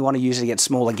you would only want to use it against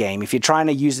smaller game. If you're trying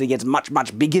to use it against much,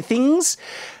 much bigger things,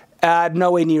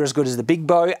 nowhere near as good as the big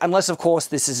bow, unless, of course,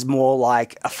 this is more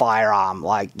like a firearm,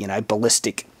 like, you know,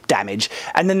 ballistic damage.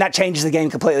 And then that changes the game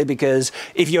completely, because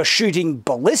if you're shooting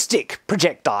ballistic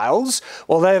projectiles,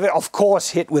 well, they're of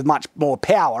course hit with much more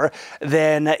power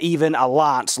than even a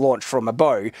lance launched from a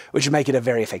bow, which would make it a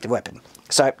very effective weapon.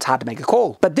 So it's hard to make a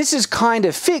call. But this is kind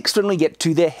of fixed when we get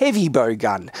to the heavy bow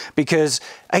gun, because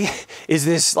is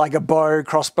this like a bow,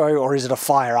 crossbow, or is it a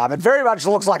firearm? It very much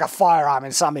looks like a firearm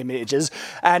in some images,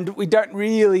 and we don't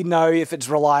really know if it's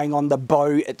relying on the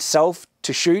bow itself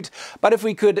to shoot. But if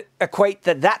we could equate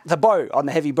that the bow on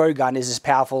the heavy bow gun is as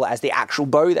powerful as the actual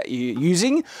bow that you're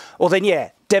using, well then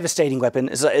yeah, devastating weapon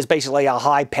is basically a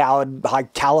high-powered,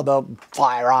 high-caliber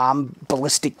firearm,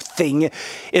 ballistic thing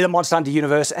in the Monster Hunter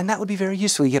universe, and that would be very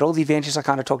useful. You get all the advantages I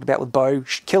kind of talked about with bow,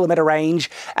 kill them at a range,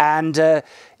 and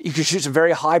you can shoot some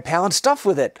very high-powered stuff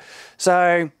with it.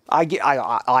 So I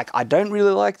don't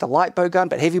really like the light bow gun,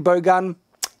 but heavy bow gun,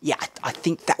 yeah, I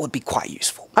think that would be quite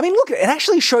useful. I mean, look, it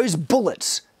actually shows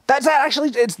bullets.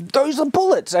 Those are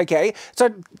bullets, okay?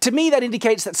 So to me, that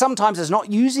indicates that sometimes it's not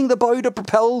using the bow to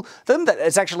propel them, that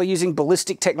it's actually using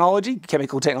ballistic technology,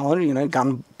 chemical technology, you know,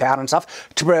 gunpowder and stuff,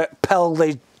 to propel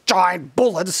these giant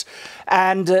bullets.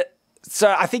 And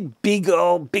so I think big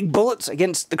bullets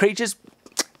against the creatures,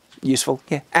 useful,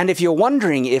 yeah. And if you're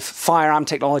wondering if firearm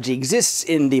technology exists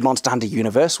in the Monster Hunter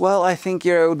universe, well, I think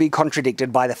it would be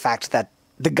contradicted by the fact that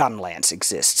the gun lance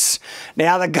exists.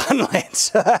 Now the gun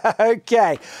lance,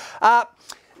 okay.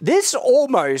 This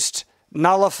almost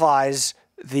nullifies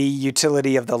the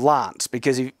utility of the lance,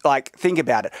 because if, like, think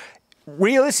about it.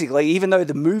 Realistically, even though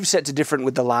the movesets are different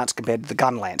with the lance compared to the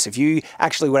gun lance, if you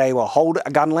actually were able to hold a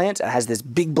gun lance and has this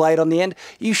big blade on the end,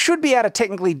 you should be able to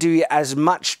technically do as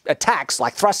much attacks,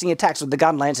 like thrusting attacks with the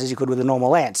gun lance, as you could with a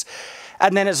normal lance.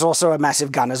 And then it's also a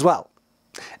massive gun as well.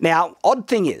 Now, odd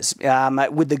thing is,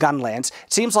 with the gun lance,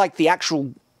 it seems like the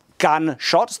actual gun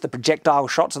shots, the projectile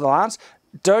shots of the lance,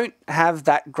 don't have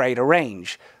that great a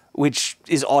range, which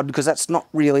is odd because that's not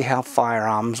really how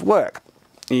firearms work.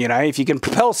 You know, if you can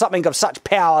propel something of such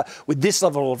power with this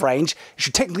level of range, it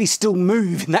should technically still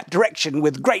move in that direction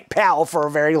with great power for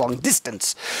a very long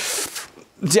distance.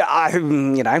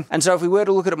 You know, and so if we were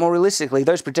to look at it more realistically,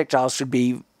 those projectiles should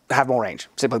have more range,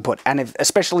 simply put. And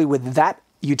especially with that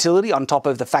utility on top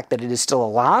of the fact that it is still a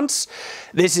lance,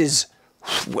 this is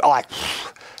like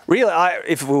really,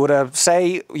 if we were to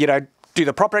say, you know, do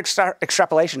the proper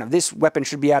extrapolation of this weapon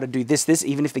should be able to do this,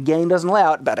 even if the game doesn't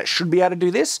allow it, but it should be able to do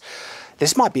this,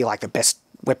 this might be like the best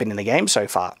weapon in the game so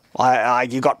far.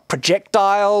 You got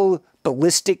projectile,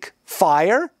 ballistic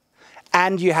fire,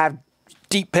 and you have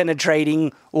deep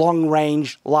penetrating, long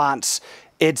range lance.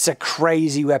 It's a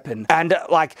crazy weapon. And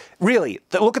like, really,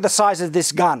 look at the size of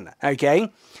this gun, okay?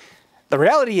 The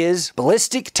reality is,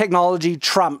 ballistic technology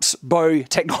trumps bow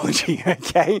technology,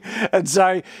 okay? And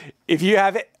so, if you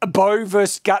have a bow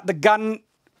versus gun, the gun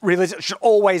really should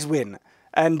always win.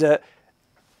 And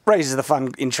raises the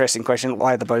fun, interesting question,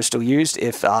 why are the bows still used?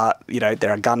 If, you know,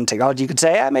 they're a gun technology, you could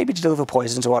say, maybe to deliver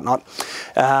poisons or whatnot.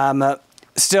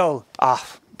 Still,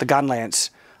 the gun lance.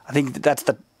 I think that's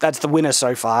the winner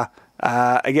so far.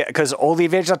 Again, because all the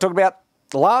advantages I talked about,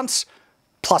 the lance,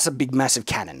 plus a big massive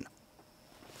cannon.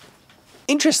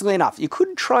 Interestingly enough, you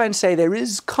could try and say there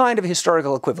is kind of a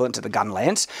historical equivalent to the gun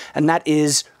lance, and that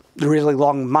is the really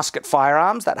long musket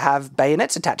firearms that have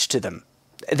bayonets attached to them.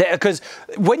 Because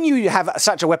when you have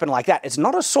such a weapon like that, it's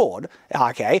not a sword,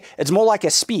 okay? It's more like a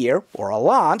spear or a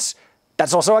lance.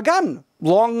 That's also a gun.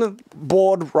 Long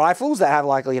bored rifles that have,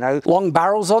 like, you know, long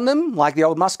barrels on them, like the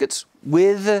old muskets,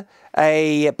 with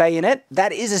a bayonet.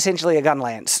 That is essentially a gun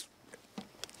lance.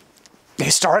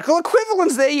 Historical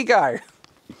equivalence, there you go.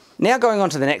 Now going on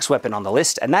to the next weapon on the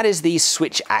list, and that is the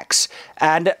switch axe.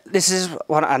 And this is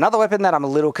another weapon that I'm a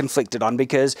little conflicted on,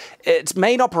 because its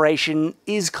main operation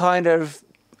is kind of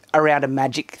around a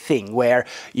magic thing, where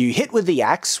you hit with the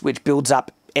axe, which builds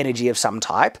up energy of some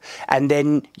type, and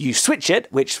then you switch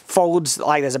it, which folds,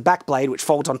 like there's a back blade which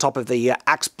folds on top of the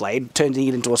axe blade, turning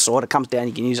it into a sword. It comes down,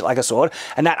 you can use it like a sword,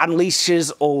 and that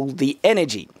unleashes all the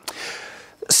energy.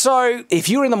 So, if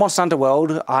you're in the Monster Hunter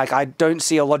world, I don't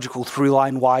see a logical through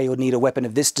line why you would need a weapon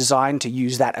of this design to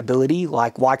use that ability.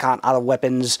 Like, why can't other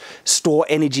weapons store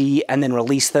energy and then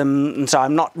release them? And so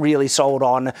I'm not really sold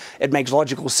on it makes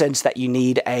logical sense that you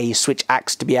need a switch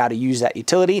axe to be able to use that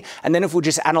utility. And then if we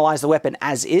just analyze the weapon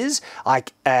as is,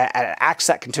 like an axe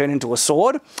that can turn into a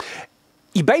sword,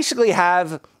 you basically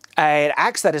have an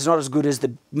axe that is not as good as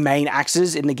the main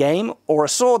axes in the game, or a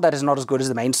sword that is not as good as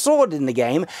the main sword in the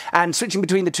game, and switching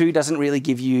between the two doesn't really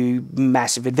give you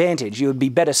massive advantage. You would be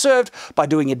better served by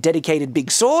doing a dedicated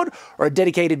big sword or a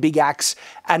dedicated big axe,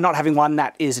 and not having one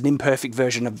that is an imperfect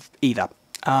version of either.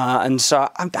 And so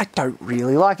I don't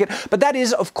really like it. But that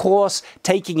is, of course,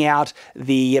 taking out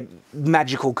the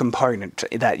magical component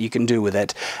that you can do with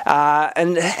it.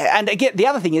 And again, the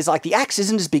other thing is, like, the axe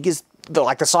isn't as big as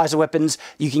the size of weapons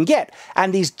you can get.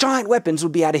 And these giant weapons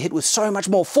would be able to hit with so much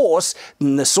more force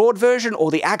than the sword version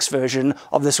or the axe version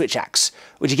of the Switch axe,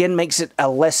 which again makes it a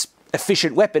less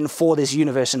efficient weapon for this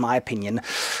universe, in my opinion.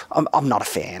 I'm not a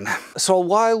fan. So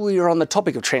while we are on the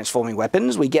topic of transforming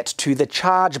weapons, we get to the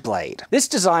Charge Blade. This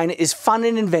design is fun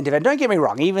and inventive, and don't get me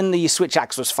wrong, even the Switch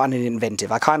axe was fun and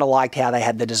inventive. I kind of liked how they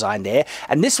had the design there.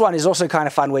 And this one is also kind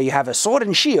of fun, where you have a sword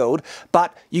and shield,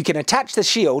 but you can attach the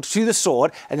shield to the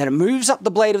sword, and then it moves up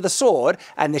the blade of the sword,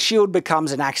 and the shield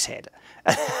becomes an axe head.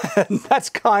 That's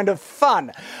kind of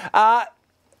fun.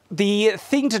 The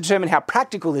thing to determine how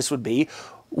practical this would be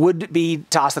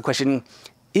to ask the question,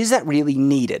 is that really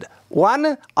needed?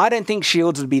 One, I don't think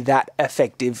shields would be that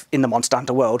effective in the Monster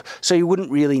Hunter world, so you wouldn't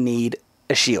really need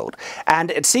a shield. And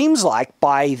it seems like,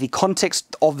 by the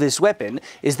context of this weapon,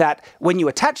 is that when you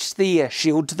attach the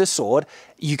shield to the sword,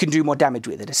 you can do more damage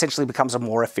with it. It essentially becomes a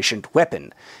more efficient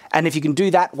weapon. And if you can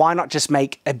do that, why not just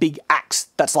make a big axe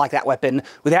that's like that weapon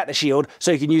without the shield,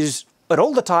 so you can use but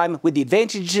all the time with the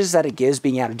advantages that it gives,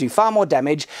 being able to do far more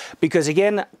damage, because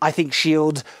again, I think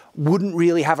shields wouldn't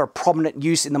really have a prominent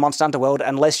use in the Monster Hunter world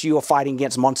unless you are fighting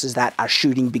against monsters that are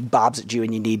shooting big barbs at you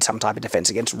and you need some type of defense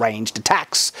against ranged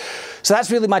attacks. So that's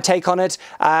really my take on it,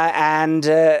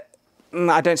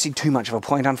 I don't see too much of a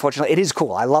point, unfortunately. It is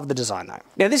cool. I love the design, though.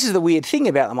 Now, this is the weird thing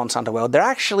about the Monster Hunter world. There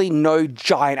are actually no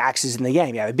giant axes in the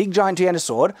game. You have a big giant two-handed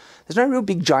sword. There's no real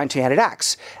big giant two-handed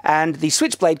axe. And the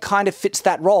Switchblade kind of fits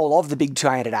that role of the big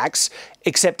two-handed axe,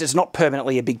 except it's not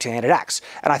permanently a big two-handed axe.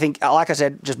 And I think, like I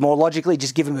said, just more logically,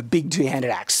 just give him a big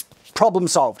two-handed axe. Problem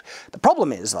solved. The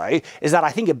problem is, though, is that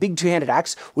I think a big two-handed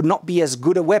axe would not be as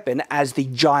good a weapon as the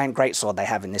giant greatsword they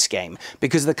have in this game,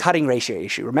 because of the cutting ratio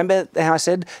issue. Remember how I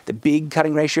said the big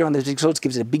cutting ratio on those big swords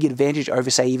gives it a big advantage over,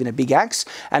 say, even a big axe?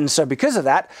 And so because of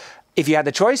that, if you had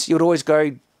the choice, you would always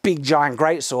go big giant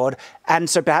greatsword, and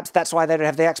so perhaps that's why they don't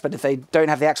have the axe. But if they don't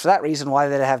have the axe for that reason, why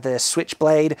do they have the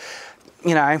Switchblade?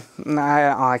 You know,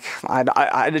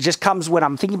 it just comes when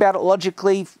I'm thinking about it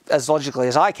logically as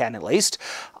I can, at least.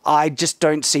 I just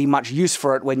don't see much use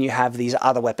for it when you have these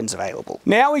other weapons available.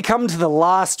 Now we come to the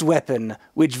last weapon,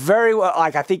 which very well,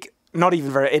 I think, not even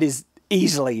very, it is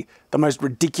easily the most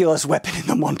ridiculous weapon in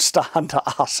the Monster Hunter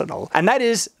arsenal. And that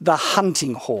is the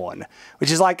hunting horn,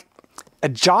 which is like a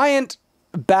giant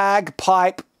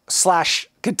bagpipe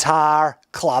 / guitar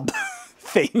club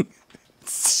thing.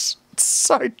 It's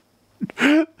so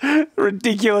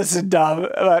ridiculous and dumb,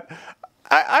 but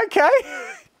okay.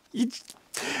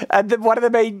 And then one of the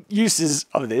main uses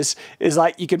of this is,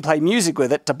 like, you can play music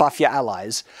with it to buff your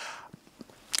allies.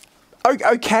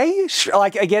 Okay,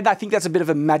 like, again, I think that's a bit of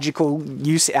a magical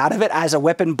use out of it as a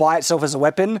weapon by itself as a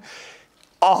weapon.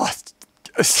 Oh,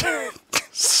 so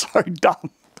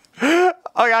dumb.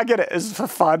 I get it, it's for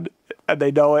fun, and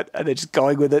they know it, and they're just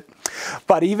going with it.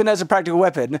 But even as a practical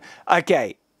weapon,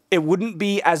 okay, it wouldn't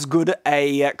be as good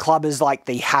a club as, like,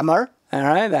 the hammer. All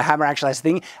right, the hammer actually has a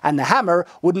thing, and the hammer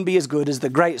wouldn't be as good as the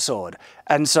greatsword.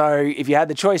 And so, if you had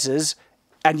the choices,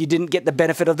 and you didn't get the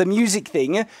benefit of the music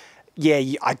thing, yeah,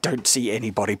 I don't see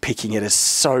anybody picking it. It's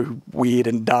so weird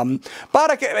and dumb.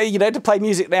 But, you know, to play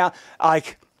music now,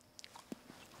 like,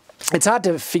 it's hard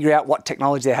to figure out what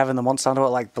technology they have in the Monster Hunter,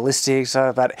 like ballistics,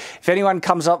 but if anyone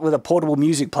comes up with a portable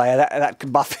music player that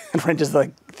can buff and renders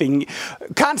the thing,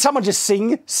 can't someone just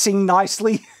sing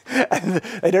nicely?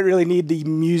 They don't really need the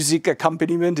music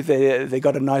accompaniment if they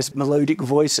got a nice melodic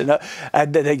voice, and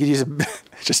they could use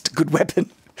just a good weapon.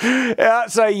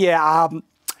 So yeah,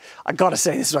 I gotta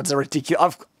say this one's a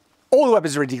ridiculous. All the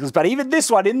weapons are ridiculous, but even this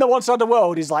one in the Monster Hunter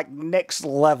world is like next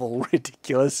level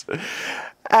ridiculous.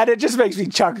 And it just makes me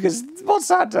chuckle because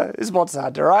Monster Hunter is Monster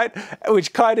Hunter, right?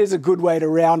 Which kind of is a good way to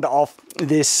round off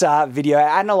this video,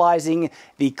 analysing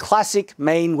the classic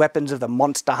main weapons of the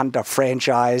Monster Hunter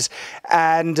franchise.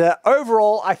 And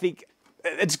overall, I think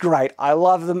it's great. I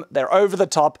love them. They're over the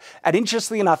top. And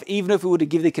interestingly enough, even if we were to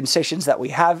give the concessions that we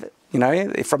have, you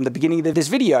know, from the beginning of this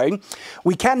video,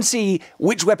 we can see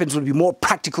which weapons would be more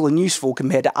practical and useful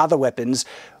compared to other weapons,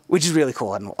 which is really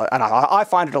cool. And I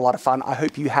find it a lot of fun. I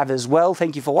hope you have as well.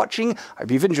 Thank you for watching. I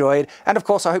hope you've enjoyed. And of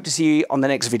course, I hope to see you on the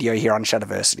next video here on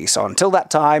Shadowversity. So until that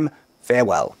time,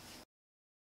 farewell.